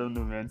there, I don't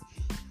know, man.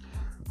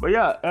 But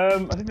yeah, I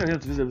think that's the end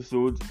of this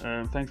episode.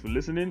 Thanks for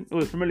listening.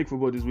 It's Premier League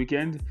football this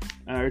weekend.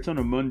 Return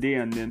on Monday,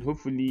 and then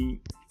hopefully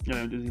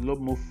there's a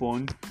lot more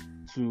fun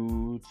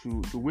to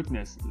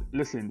witness.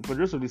 Listen, for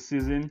the rest of the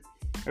season,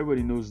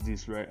 everybody knows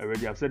this, right?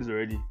 Already, I've said this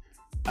already.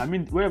 I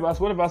mean,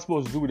 whatever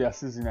Spurs do with their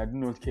season, I do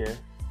not care.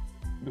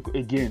 Because,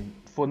 again,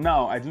 for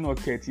now, I do not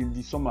care till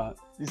the summer.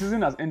 The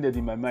season has ended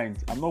in my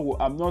mind. I'm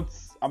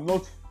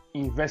not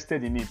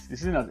invested in it. The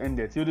season has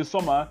ended till the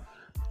summer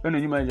when a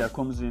new manager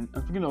comes in.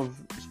 And speaking of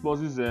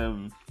Spurs'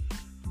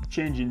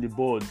 change in the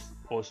boards,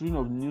 or speaking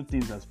of new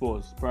things at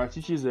Spurs,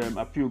 Paratici's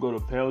appeal got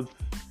upheld.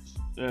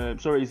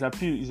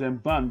 His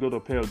ban got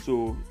upheld,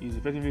 so he's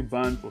effectively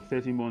banned for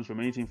 30 months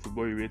from anything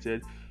football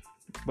related.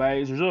 By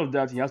as a result of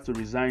that, he has to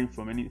resign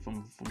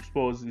from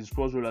Spurs, his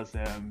Spurs role as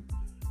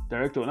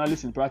director. Now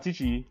listen,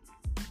 Paratici,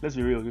 let's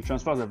be real, the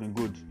transfers have been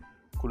good.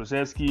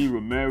 Kulusevski,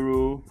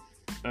 Romero.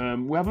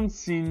 We haven't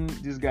seen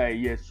this guy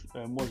yet.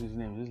 What's his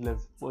name?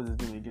 What's his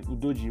name again?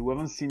 Udoji. We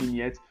haven't seen him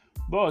yet,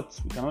 but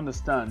we can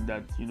understand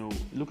that,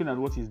 looking at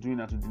what he's doing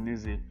at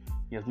Udinese,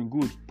 he has been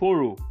good.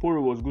 Poro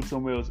was good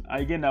somewhere else.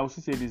 Again, I will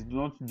still say this: do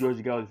not judge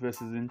the guy of the first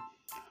season.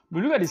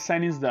 But look at the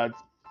signings that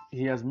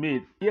he has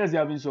made. Yes,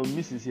 there have been some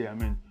misses here. I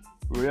mean,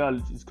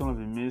 Royal is kind of a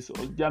miss.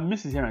 There are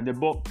misses here and there,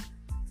 but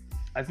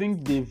I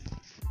think they've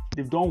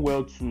done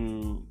well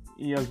to.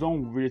 He has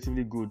done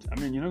relatively good. I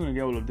mean, you're not going to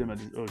get all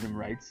of them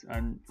right.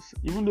 And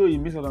even though you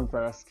miss out on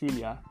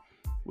Kvaratskhelia,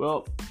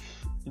 well,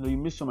 you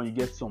miss some and you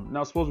get some.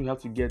 Now, suppose we have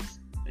to get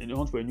in the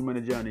hunt for a new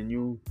manager and a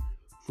new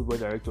football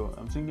director.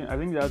 I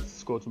think that's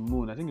Scott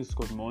Moon. I think it's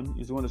Scott Moon.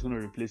 He's the one that's going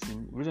to replace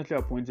him. Recently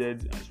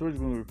appointed, and so he's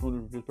going to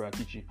replace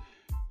Paratici.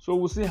 So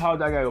we'll see how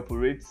that guy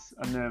operates.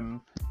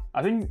 And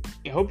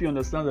I hope you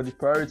understand that the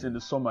priority in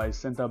the summer is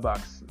centre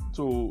backs.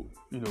 So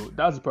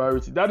that's the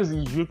priority. That is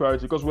the huge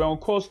priority, because we're on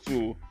course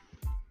to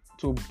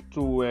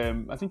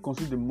I think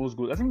concede the most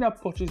goals. I think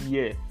that purchase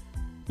year,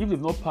 if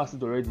they've not passed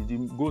it already, the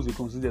goals they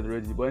conceded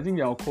already. But I think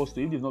they're on course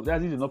to if they've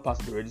not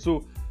passed it already.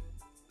 So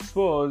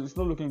Spurs, it's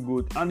not looking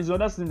good, and it's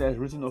another thing that is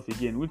written off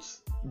again, which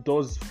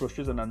does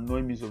frustrate and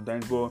annoy me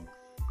sometimes. But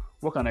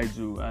what can I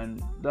do?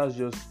 And that's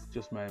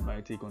just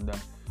my take on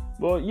that.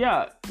 But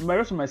yeah, my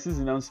rest of my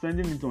season, I'm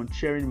spending it on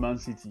cheering Man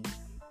City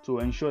to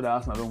ensure that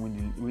Arsenal don't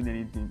win the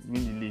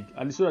league,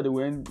 and so that they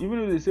win. Even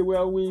if they say,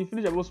 well, we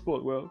finished above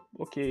spot, well,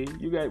 okay,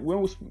 you guys,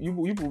 you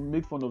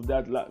made fun of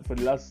that for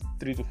the last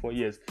 3 to 4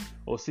 years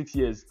or 6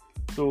 years.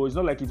 So it's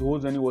not like it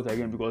holds any water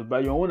again, because by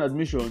your own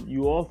admission,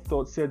 you all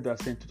said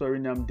that St.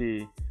 Tottenham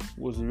Day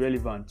was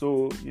irrelevant.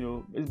 So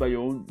it's by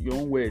your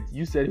own word.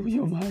 You said it with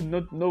your man,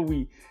 not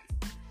we.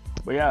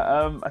 But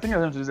yeah, I think that's the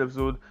end of this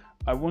episode.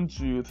 I want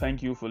to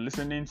thank you for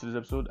listening to this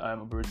episode.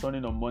 I'm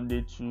returning on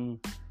Monday to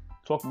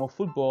talk more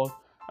football,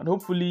 and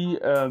hopefully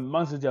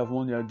Man City have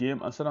won their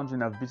game and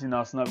Southampton have beaten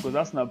Arsenal, because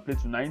Arsenal play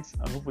tonight,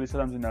 and hopefully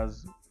Southampton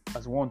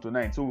has won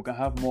tonight, so we can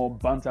have more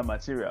banter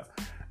material.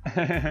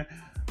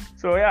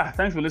 So yeah,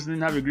 thanks for listening.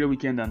 Have a great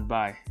weekend and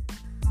bye.